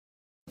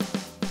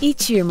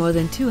Each year, more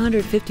than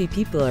 250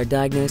 people are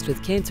diagnosed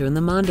with cancer in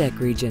the Mondeck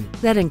region.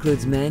 That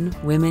includes men,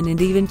 women, and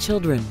even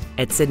children.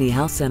 At Sidney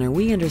Health Center,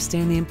 we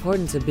understand the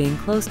importance of being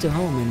close to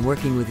home and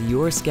working with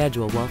your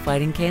schedule while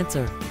fighting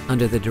cancer.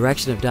 Under the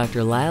direction of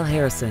Dr. Lyle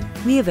Harrison,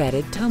 we have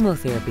added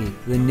tomotherapy,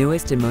 the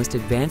newest and most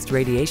advanced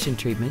radiation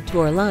treatment,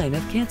 to our line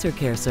of cancer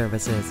care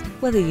services.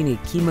 Whether you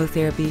need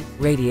chemotherapy,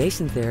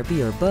 radiation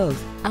therapy, or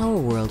both, our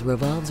world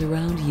revolves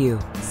around you.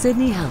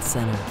 Sidney Health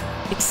Center.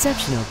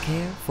 Exceptional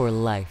care for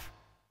life.